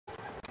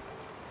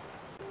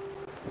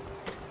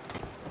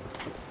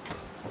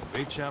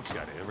bait shop's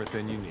got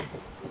everything you need.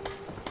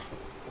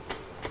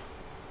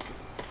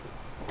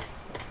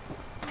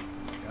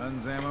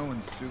 Guns, ammo,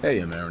 and soup.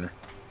 Hey, Mariner.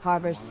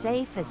 Harbor's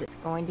safe as it's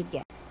going to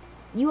get.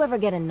 You ever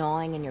get a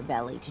gnawing in your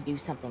belly to do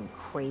something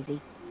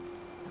crazy?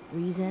 But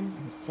reason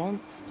and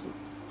sense keep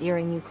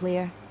steering you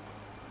clear?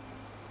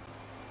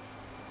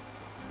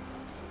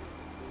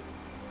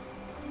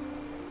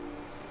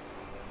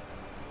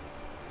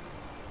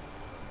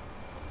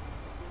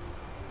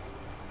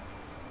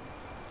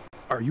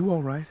 Are you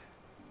all right?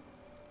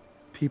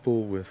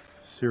 People with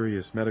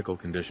serious medical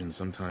conditions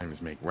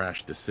sometimes make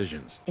rash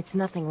decisions. It's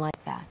nothing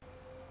like that.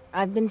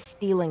 I've been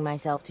steeling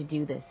myself to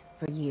do this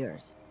for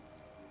years.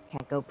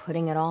 Can't go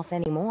putting it off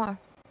anymore,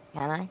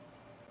 can I?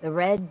 The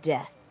Red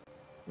Death.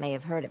 May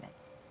have heard of it.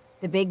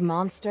 The big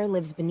monster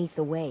lives beneath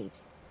the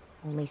waves.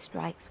 Only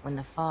strikes when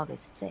the fog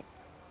is thick.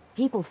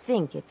 People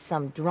think it's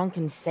some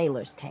drunken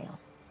sailor's tale.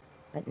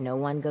 But no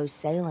one goes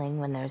sailing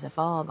when there's a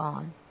fog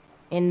on.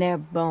 In their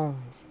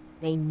bones,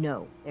 they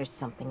know there's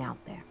something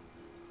out there.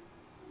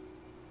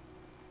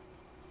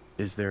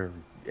 Is there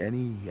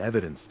any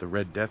evidence the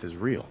Red Death is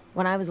real?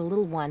 When I was a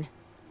little one,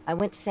 I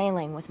went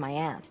sailing with my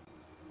aunt.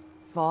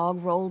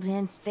 Fog rolled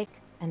in thick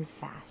and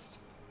fast,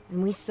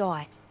 and we saw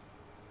it.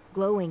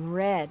 Glowing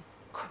red,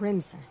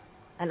 crimson,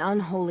 an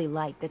unholy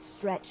light that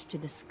stretched to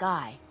the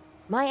sky.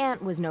 My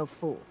aunt was no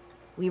fool.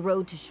 We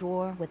rowed to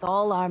shore with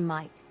all our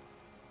might.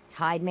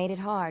 Tide made it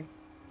hard,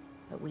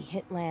 but we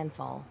hit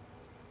landfall.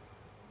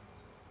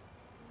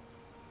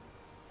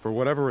 For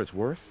whatever it's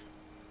worth,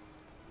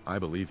 I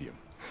believe you.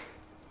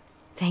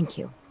 Thank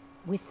you.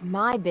 With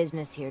my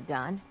business here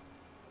done,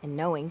 and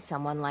knowing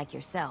someone like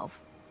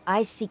yourself,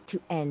 I seek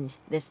to end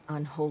this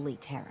unholy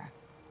terror.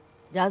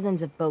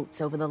 Dozens of boats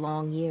over the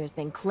long years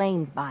been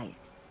claimed by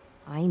it.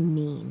 I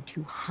mean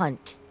to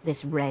hunt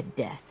this Red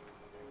Death.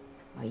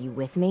 Are you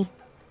with me?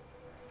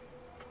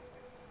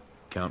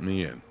 Count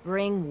me in.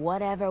 Bring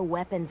whatever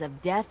weapons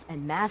of death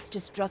and mass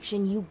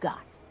destruction you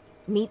got.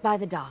 Meet by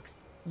the docks.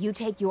 You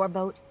take your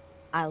boat,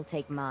 I'll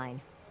take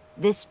mine.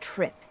 This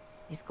trip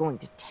is going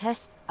to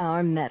test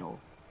our mettle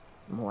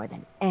more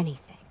than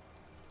anything.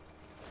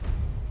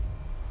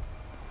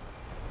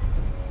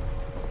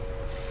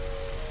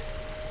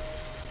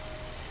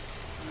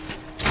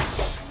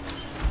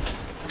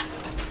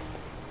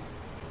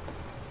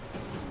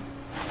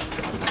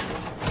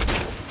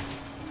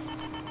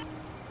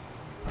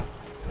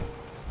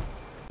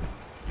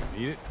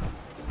 You need it?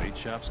 The bait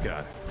shop's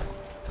got it.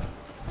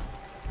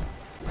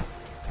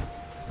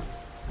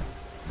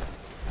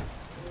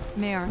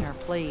 Mariner,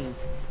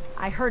 please.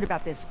 I heard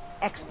about this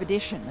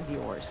expedition of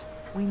yours.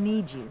 We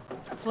need you.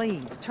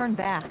 Please, turn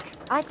back.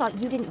 I thought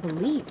you didn't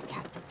believe,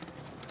 Captain.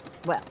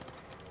 Well,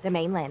 the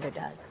Mainlander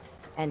does.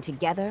 And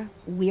together,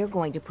 we're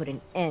going to put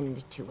an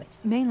end to it.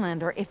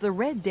 Mainlander, if the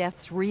Red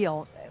Death's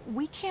real,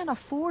 we can't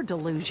afford to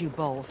lose you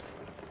both.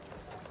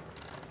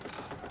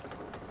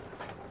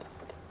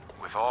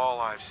 With all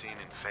I've seen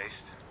and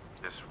faced,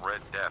 this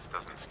Red Death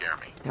doesn't scare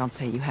me. Don't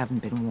say you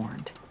haven't been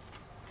warned.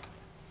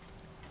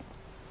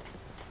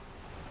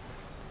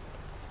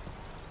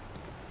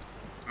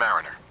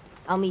 Mariner.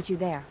 I'll meet you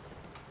there.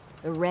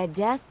 The Red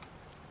Death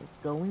is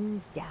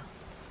going down.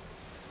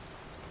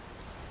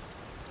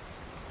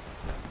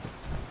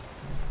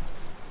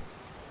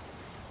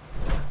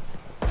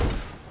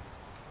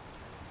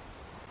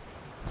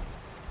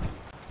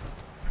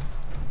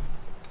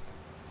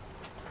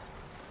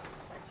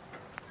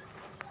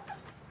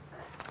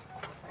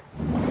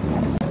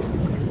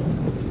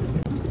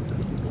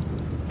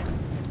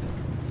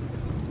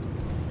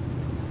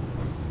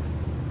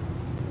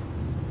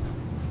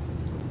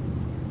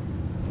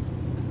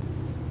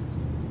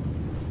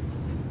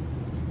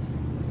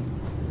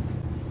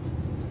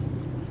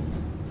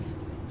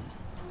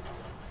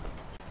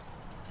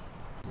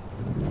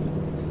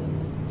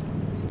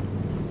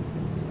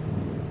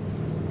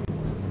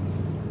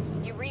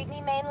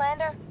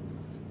 Mainlander?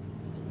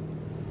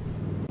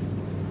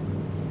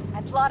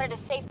 I plotted a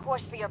safe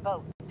course for your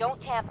boat.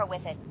 Don't tamper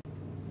with it.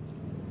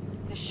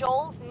 The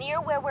shoals near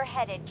where we're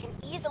headed can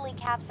easily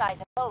capsize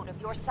a boat of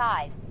your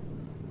size.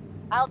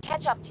 I'll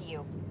catch up to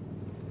you.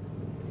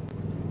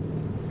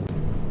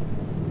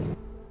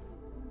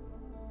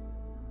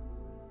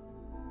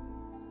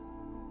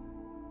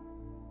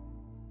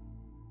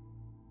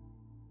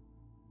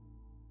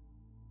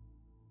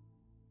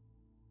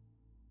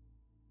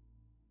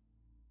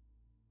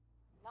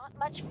 Not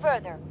much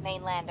further,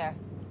 Mainlander.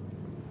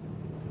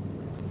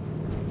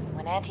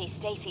 When Auntie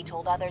Stacy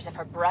told others of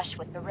her brush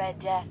with the Red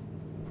Death,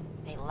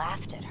 they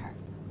laughed at her.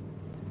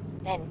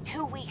 Then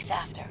 2 weeks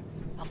after,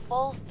 a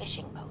full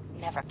fishing boat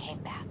never came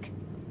back.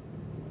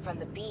 From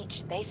the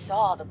beach, they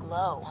saw the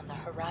glow on the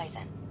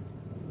horizon.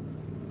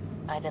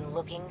 I've been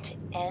looking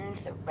to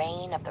end the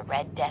reign of the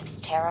Red Death's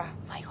terror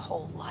my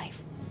whole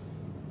life.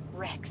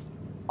 Wrecks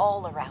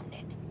all around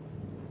it.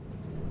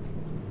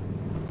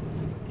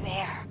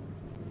 There.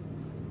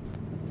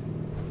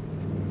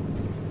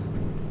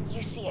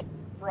 You see it,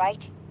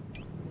 right?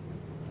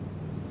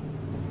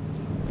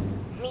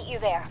 Meet you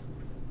there,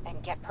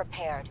 and get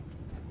prepared.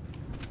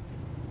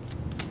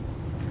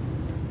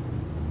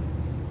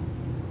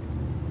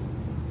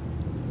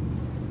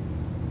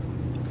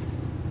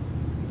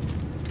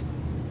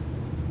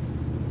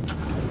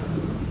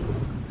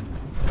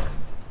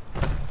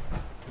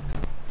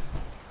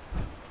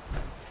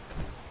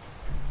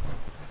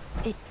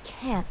 It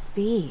can't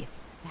be.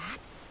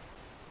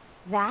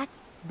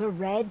 That's the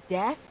Red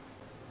Death?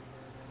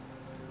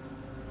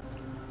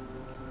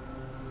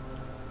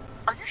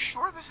 Are you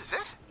sure this is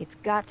it? It's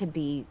got to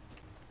be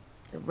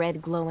the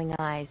red glowing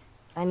eyes.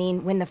 I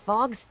mean, when the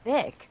fog's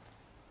thick,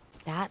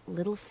 that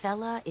little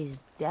fella is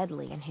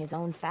deadly in his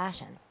own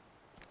fashion.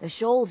 The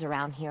shoals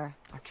around here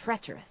are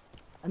treacherous.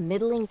 A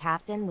middling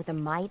captain with a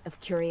mite of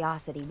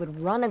curiosity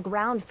would run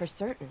aground for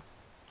certain.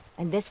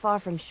 And this far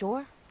from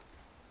shore,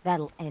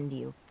 that'll end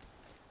you.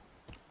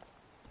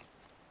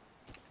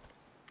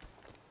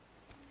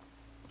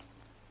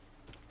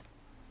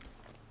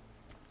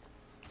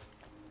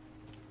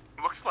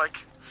 Looks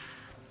like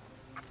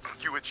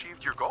you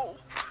achieved your goal.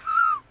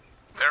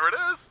 There it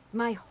is.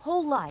 My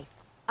whole life,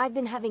 I've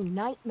been having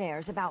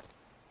nightmares about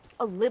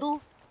a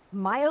little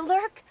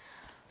Mirelurk.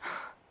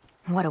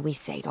 What do we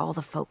say to all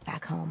the folk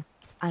back home?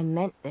 I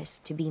meant this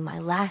to be my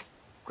last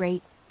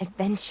great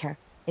adventure.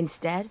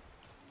 Instead,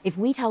 if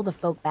we tell the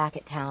folk back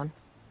at town,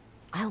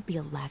 I'll be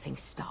a laughing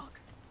stock.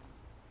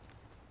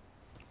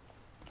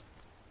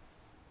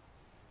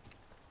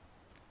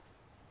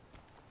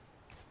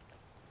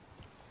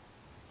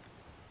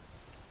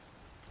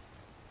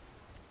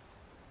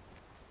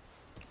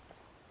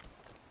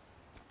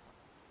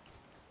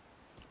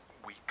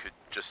 We could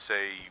just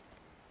say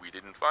we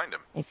didn't find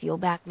him. If you'll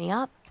back me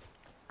up,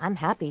 I'm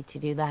happy to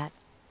do that.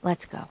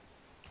 Let's go.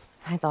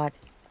 I thought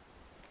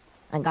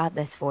I got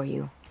this for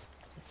you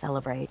to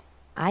celebrate.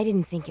 I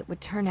didn't think it would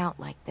turn out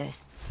like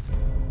this.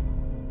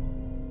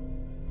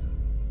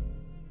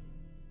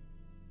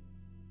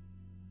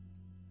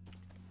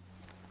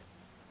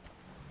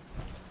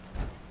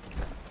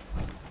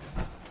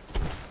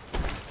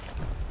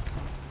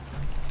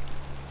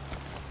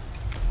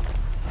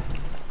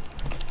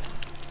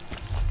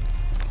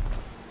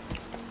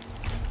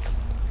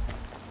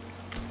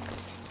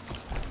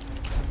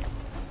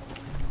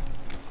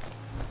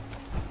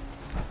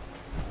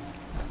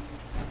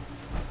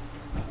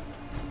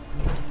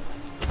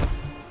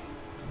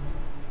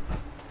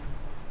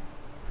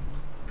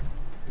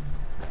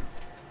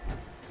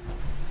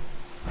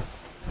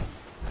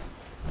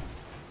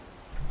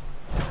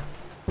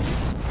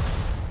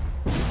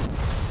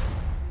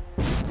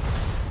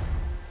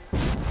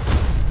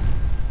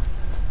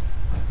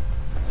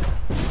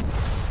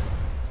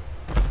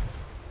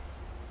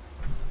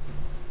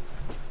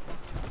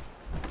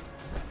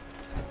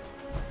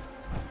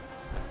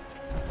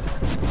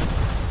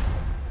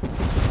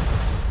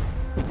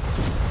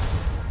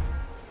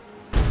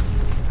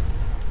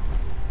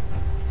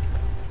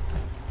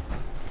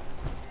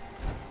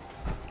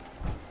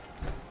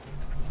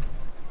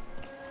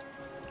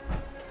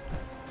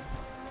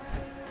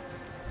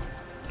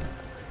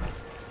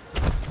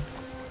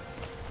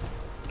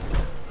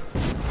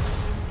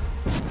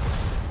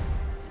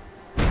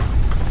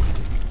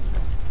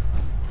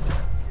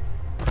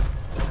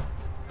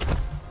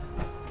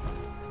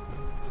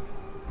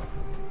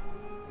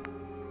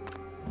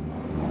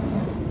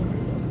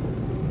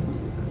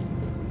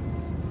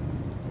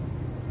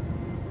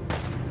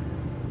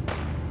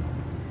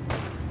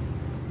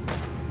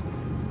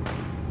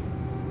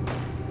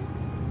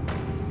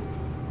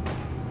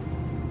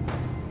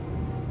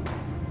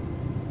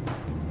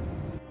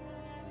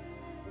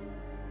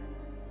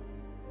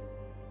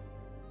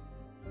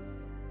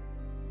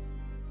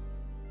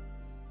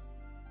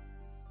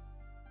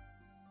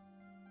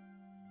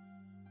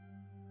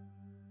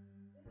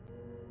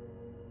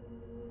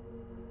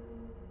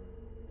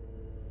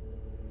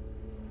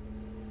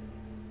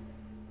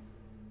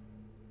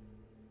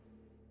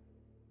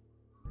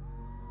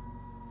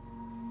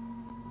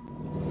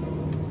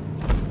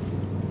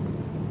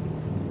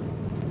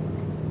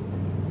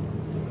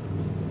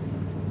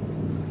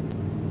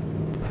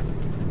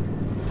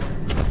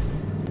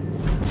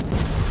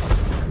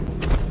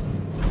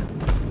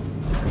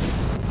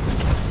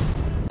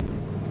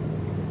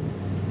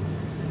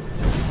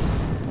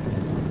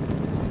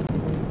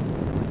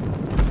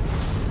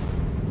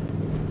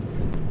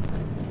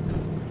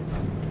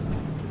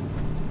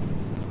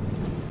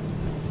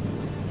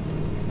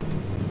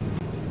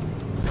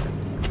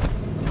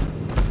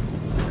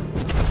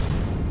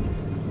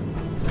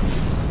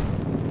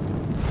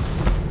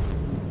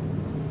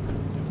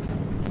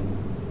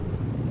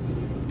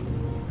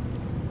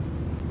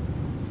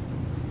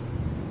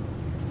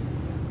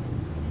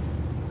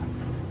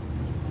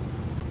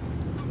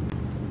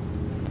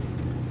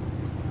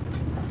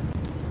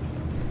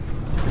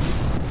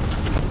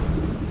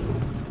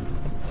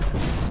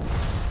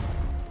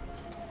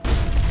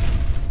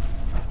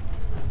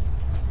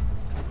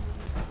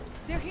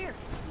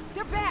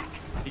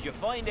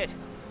 Find it?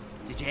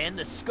 Did you end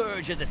the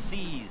scourge of the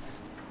seas?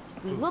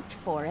 We looked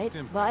for it,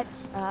 Stim but,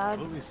 packs.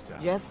 Fully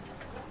stocked. just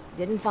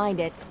didn't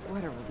find it.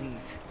 What a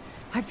relief.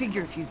 I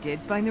figure if you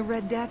did find the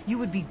Red Death, you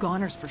would be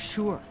goners for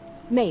sure.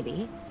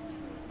 Maybe.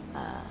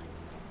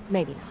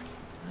 Maybe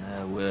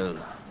not. Well,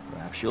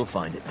 perhaps you'll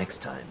find it next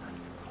time.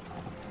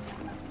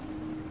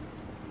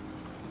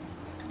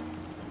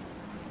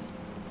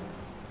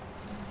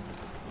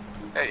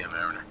 Hey,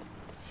 Mariner.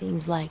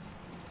 Seems like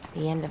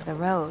the end of the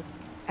road.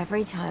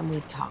 Every time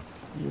we've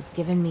talked, you've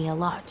given me a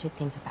lot to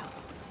think about.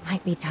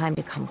 Might be time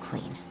to come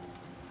clean.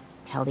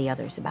 Tell the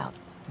others about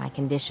my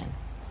condition.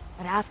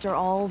 But after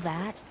all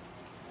that,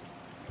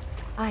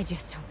 I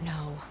just don't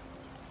know.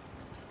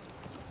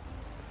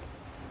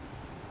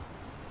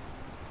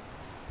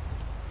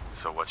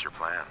 So what's your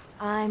plan?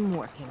 I'm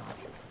working on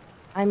it.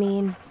 I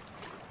mean,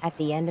 at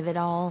the end of it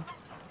all,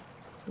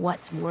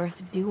 what's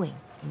worth doing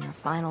in your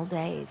final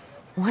days?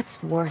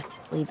 What's worth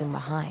leaving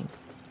behind?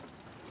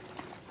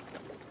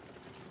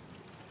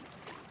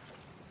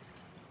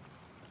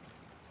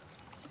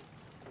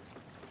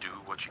 Do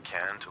what you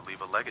can to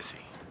leave a legacy.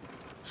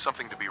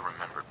 Something to be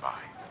remembered by.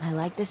 I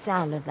like the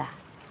sound of that.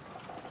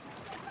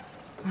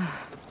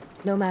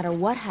 No matter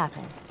what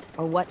happens,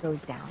 or what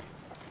goes down,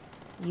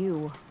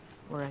 you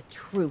were a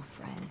true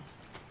friend.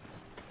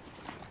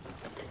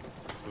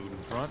 Food in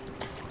front,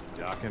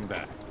 dock and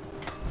back.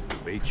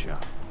 Bait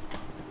shop.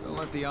 Don't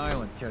let the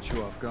island catch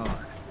you off guard.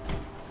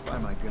 Buy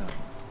my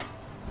guns.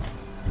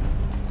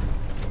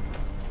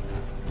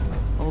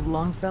 Old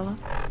Longfellow?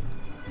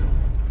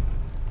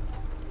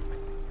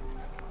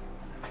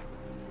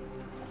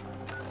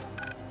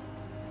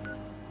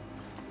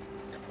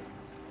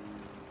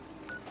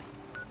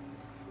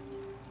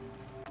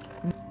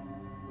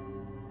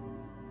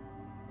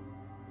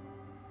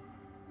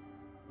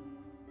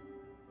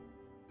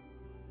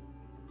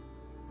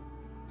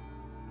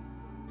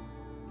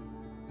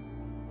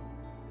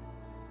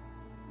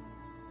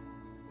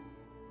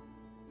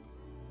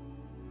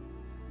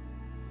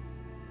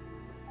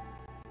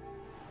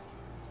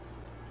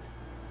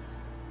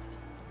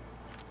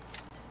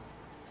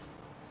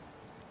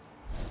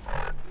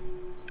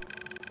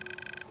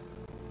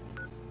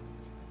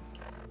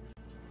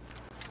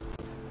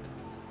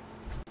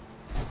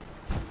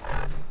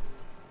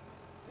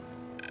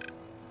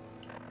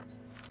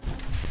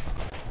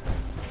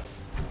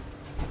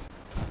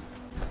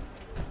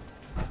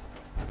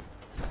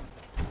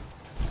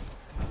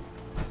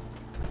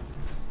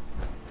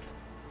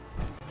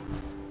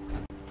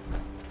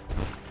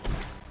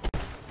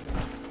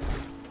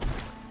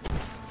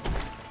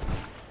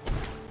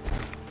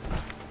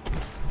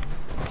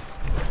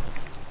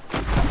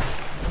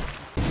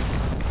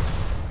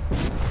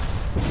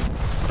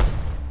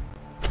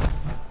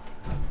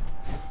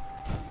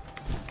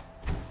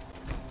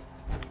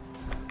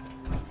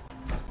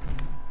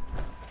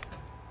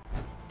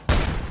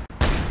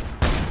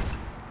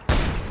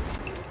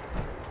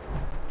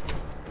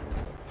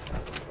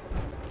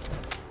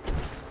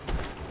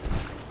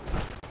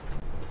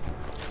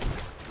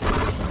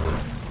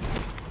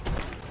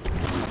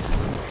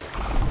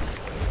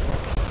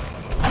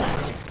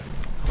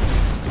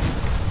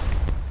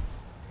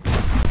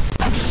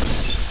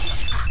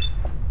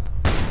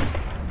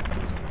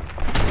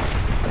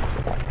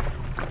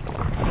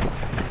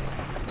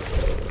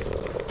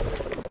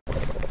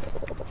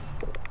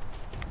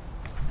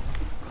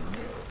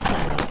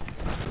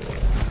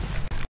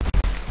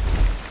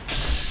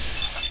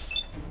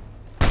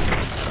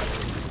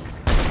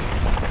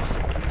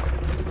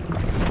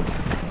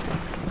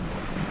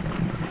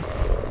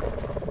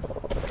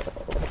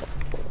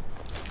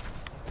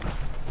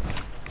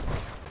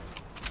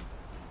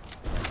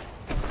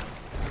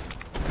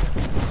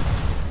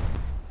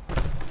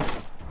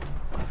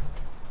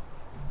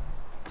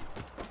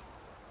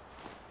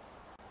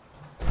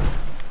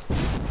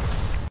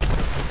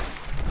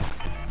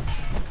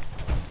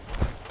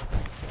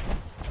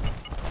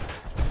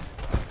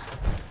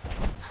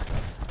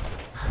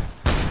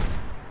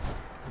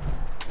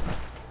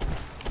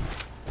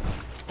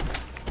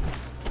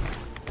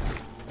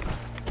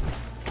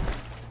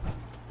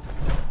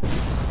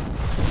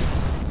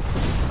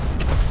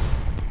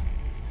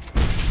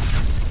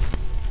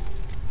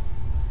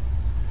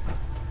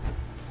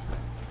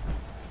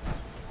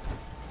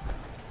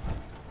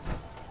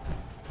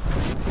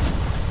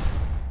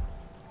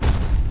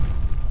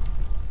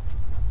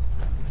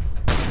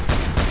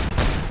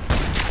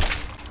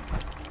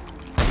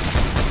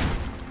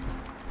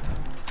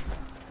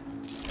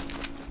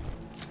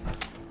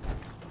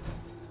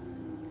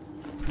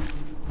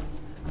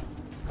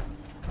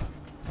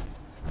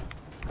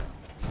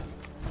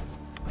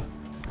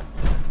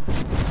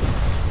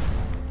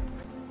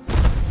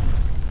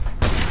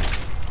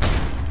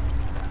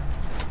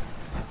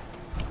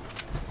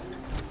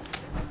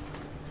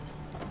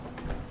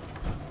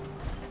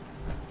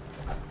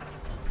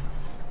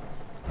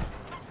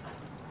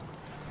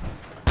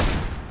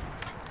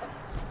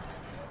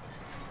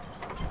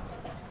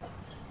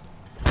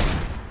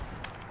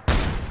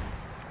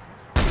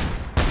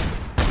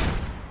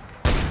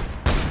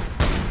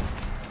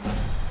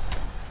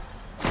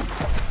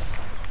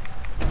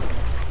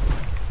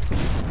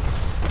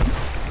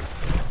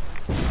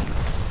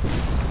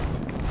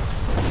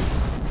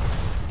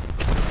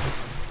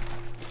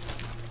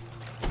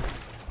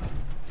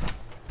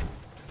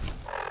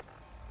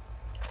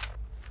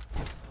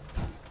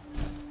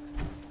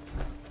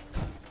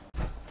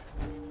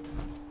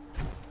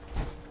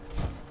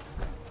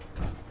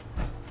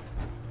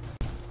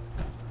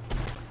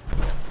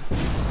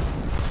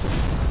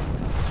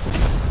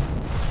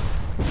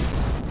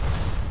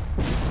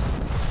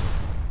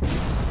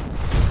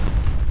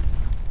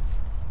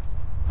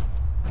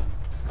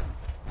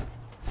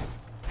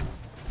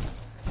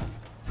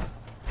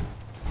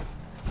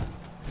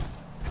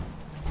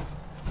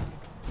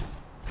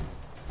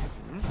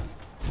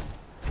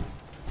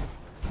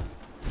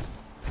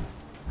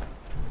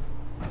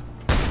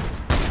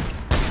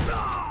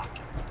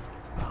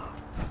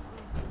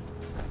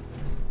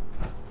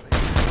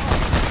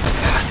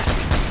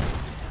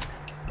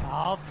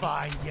 I'll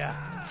find ya.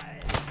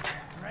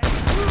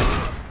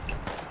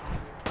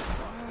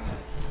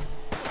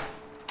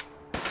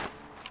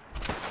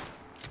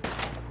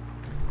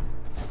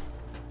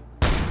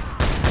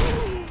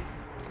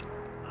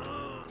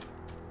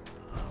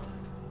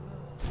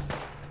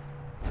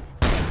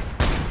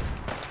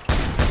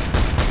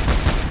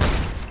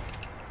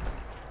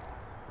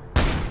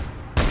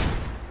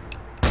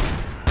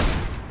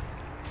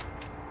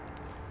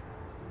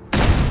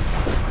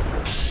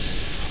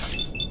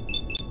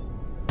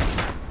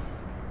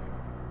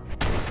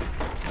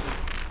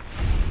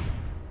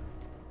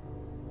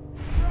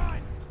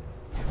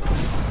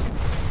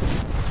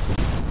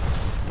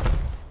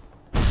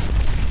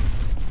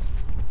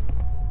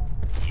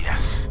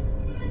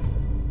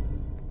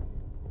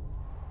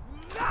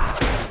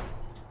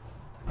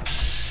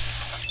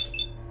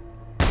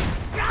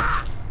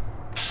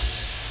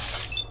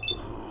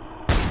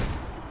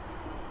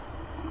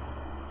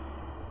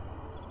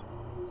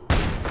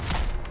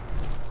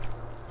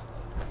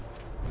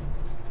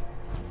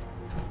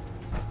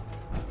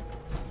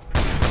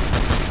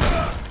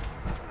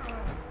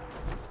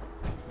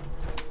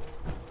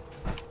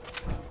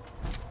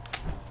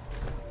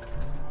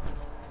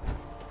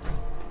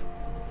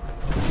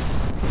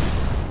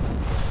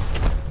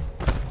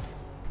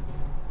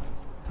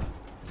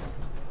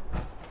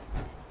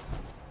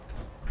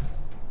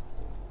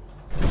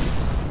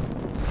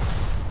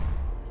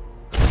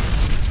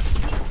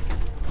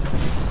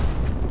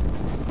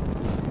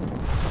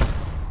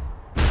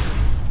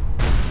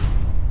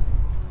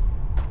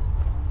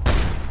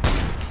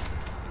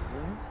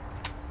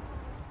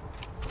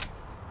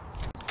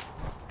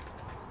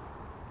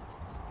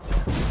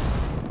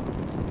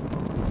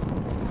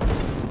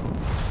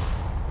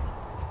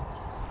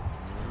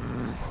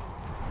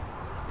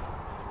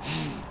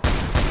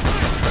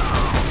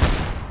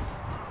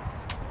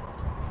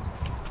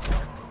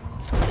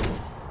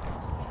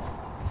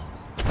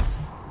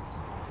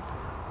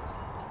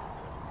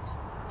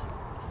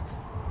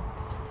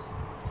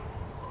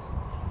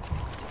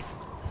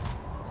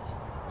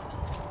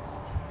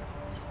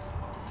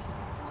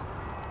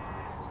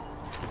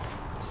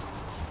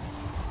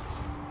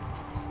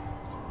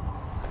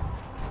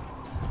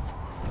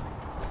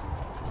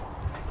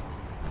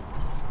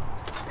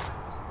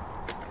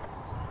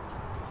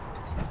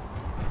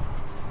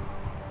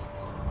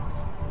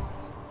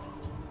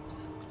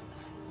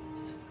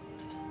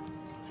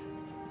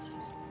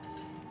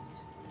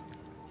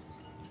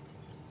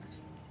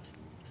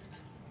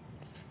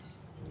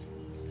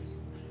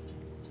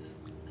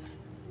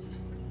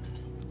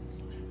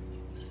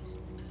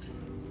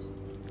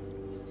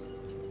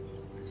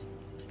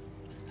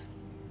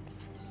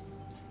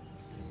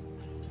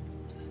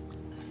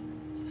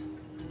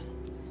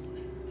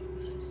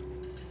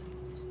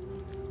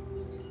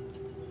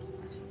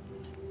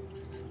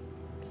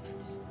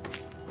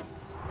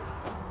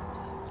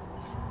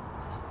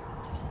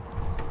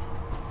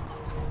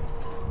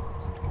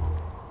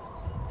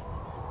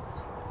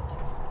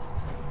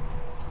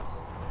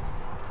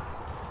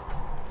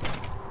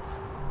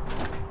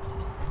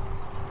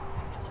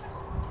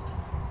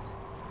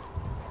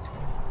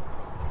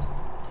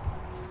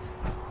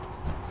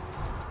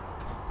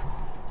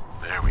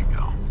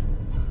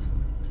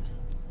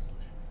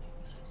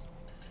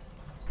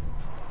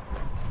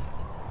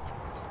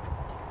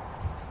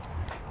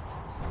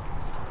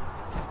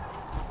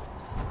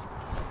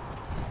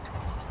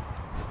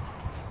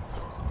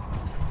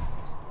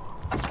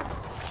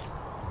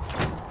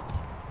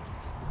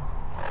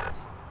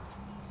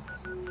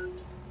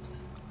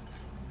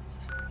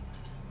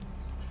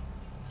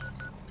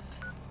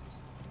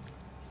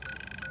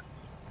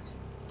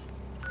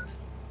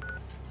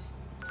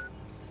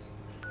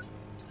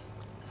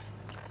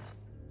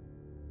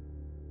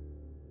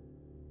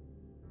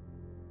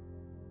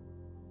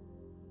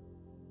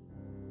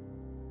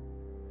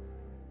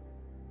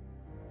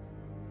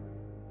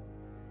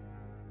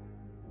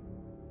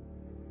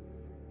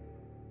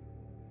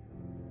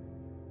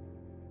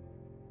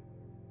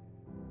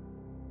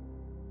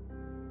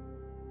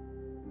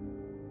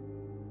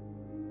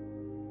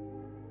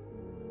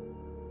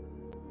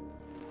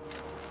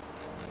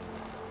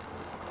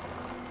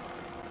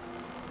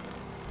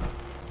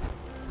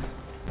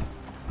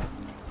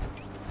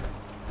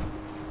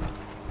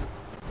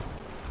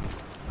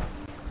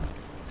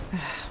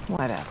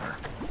 Whatever.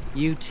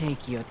 You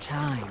take your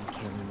time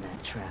killing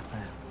that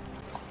trapper.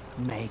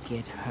 Make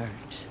it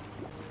hurt.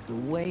 The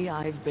way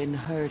I've been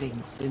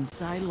hurting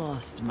since I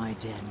lost my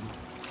den.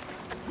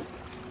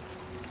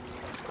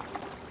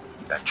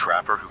 That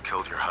trapper who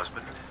killed your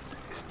husband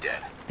is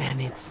dead. Then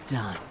it's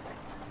done.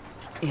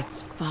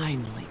 It's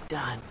finally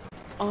done.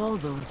 All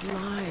those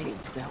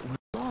lives that were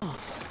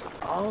lost,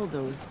 all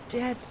those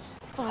debts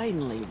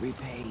finally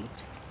repaid.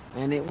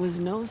 And it was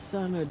no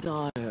son or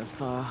daughter of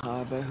Far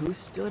Harbor who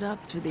stood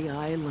up to the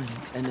island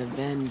and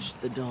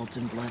avenged the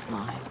Dalton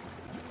bloodline.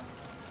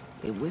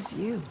 It was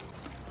you,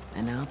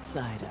 an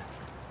outsider,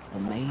 a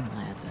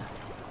mainlander.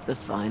 The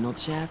final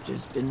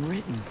chapter's been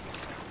written.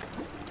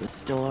 The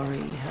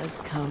story has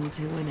come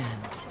to an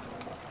end.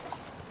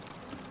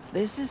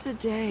 This is a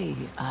day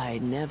I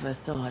never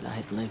thought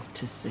I'd live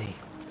to see.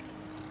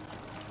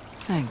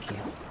 Thank you.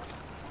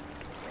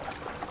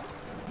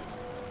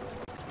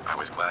 I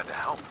was glad to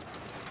help.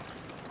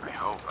 I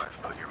hope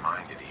I've put your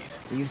mind at ease.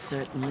 You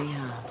certainly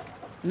have.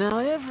 Now,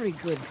 every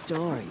good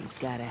story's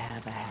gotta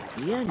have a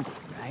happy ending,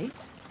 right?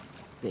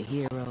 The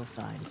hero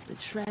finds the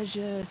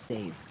treasure,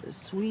 saves the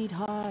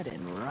sweetheart,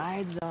 and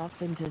rides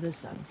off into the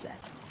sunset.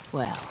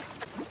 Well,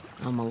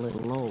 I'm a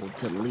little old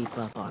to leap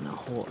up on a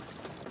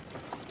horse.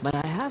 But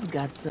I have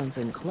got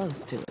something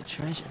close to a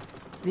treasure.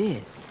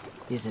 This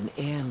is an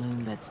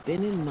heirloom that's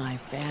been in my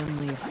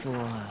family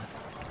for...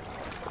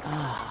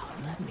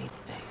 let me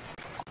think.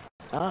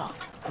 Oh,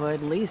 for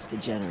at least a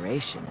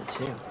generation or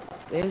two.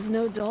 There's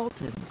no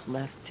Daltons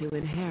left to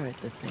inherit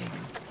the thing,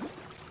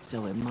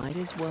 so it might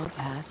as well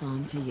pass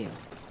on to you.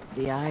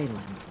 The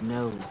island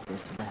knows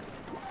this weapon.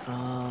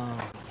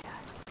 Oh,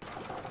 yes.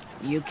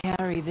 You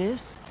carry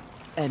this,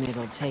 and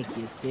it'll take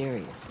you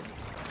seriously.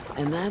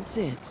 And that's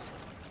it.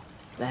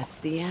 That's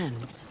the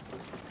end.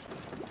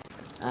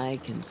 I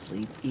can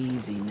sleep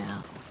easy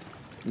now,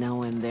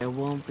 knowing there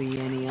won't be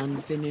any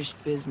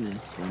unfinished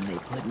business when they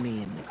put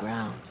me in the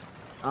ground.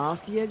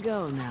 Off you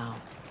go now.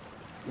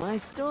 My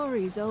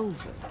story's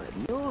over,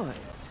 but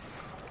yours...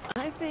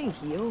 I think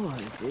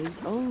yours is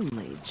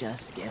only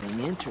just getting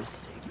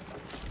interesting.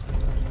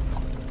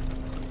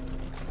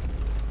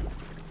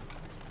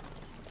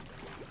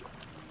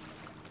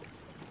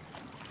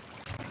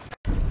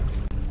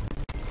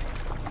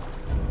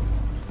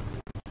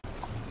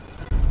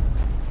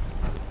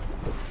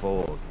 The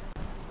fog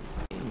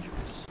is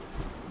dangerous.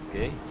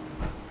 Okay?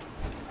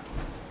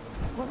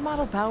 What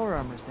model power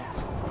armor's that?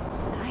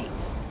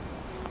 Nice.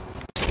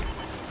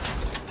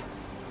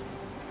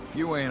 If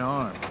you ain't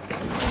armed, you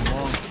don't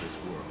belong to this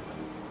world.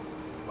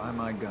 Buy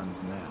my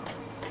guns now.